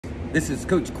This is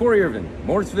Coach Corey Irvin,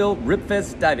 Mooresville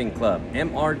Ripfest Diving Club,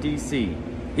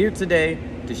 MRDC, here today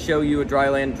to show you a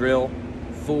dryland drill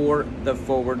for the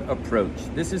forward approach.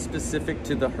 This is specific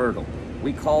to the hurdle.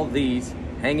 We call these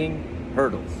hanging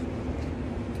hurdles.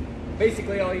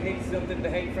 Basically, all you need is something to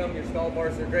hang from. Your stall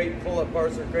bars are great, pull-up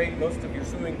bars are great. Most of your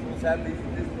swimming pools have these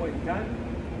at this point in time.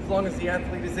 As long as the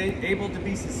athlete is able to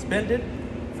be suspended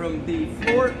from the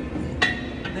floor,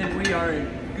 then we are in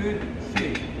good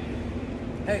shape.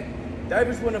 Hey,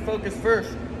 divers want to focus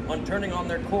first on turning on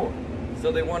their core.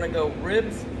 So they want to go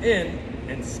ribs in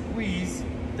and squeeze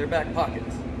their back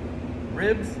pockets.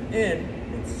 Ribs in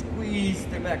and squeeze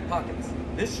their back pockets.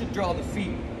 This should draw the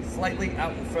feet slightly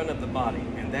out in front of the body,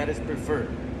 and that is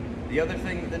preferred. The other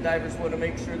thing that the divers want to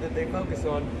make sure that they focus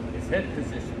on is head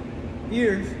position.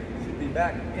 Ears should be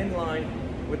back in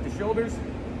line with the shoulders.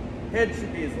 Head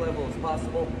should be as level as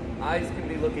possible. Eyes can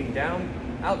be looking down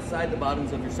outside the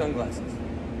bottoms of your sunglasses.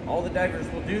 All the divers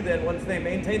will do then, once they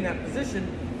maintain that position,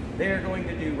 they are going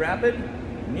to do rapid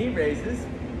knee raises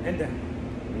and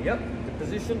down. Yep, the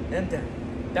position and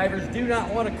down. Divers do not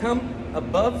want to come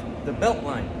above the belt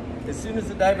line. As soon as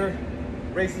the diver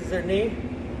raises their knee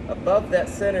above that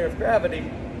center of gravity,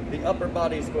 the upper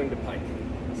body is going to pike.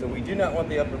 So we do not want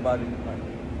the upper body to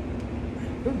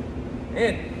pike.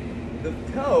 And the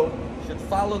toe should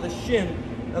follow the shin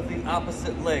of the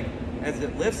opposite leg as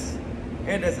it lifts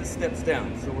and as it steps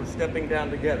down. So we're stepping down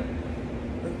together.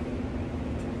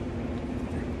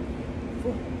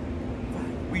 4,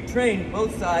 5. We train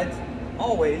both sides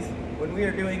always when we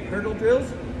are doing hurdle drills.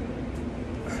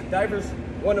 Divers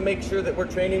want to make sure that we're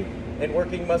training and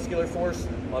working muscular force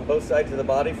on both sides of the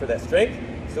body for that strength.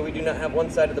 So we do not have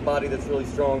one side of the body that's really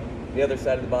strong, the other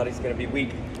side of the body is going to be weak.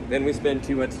 Then we spend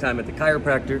too much time at the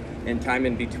chiropractor and time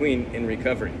in between in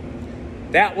recovery.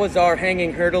 That was our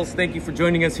hanging hurdles. Thank you for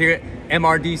joining us here at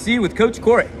MRDC with Coach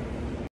Corey.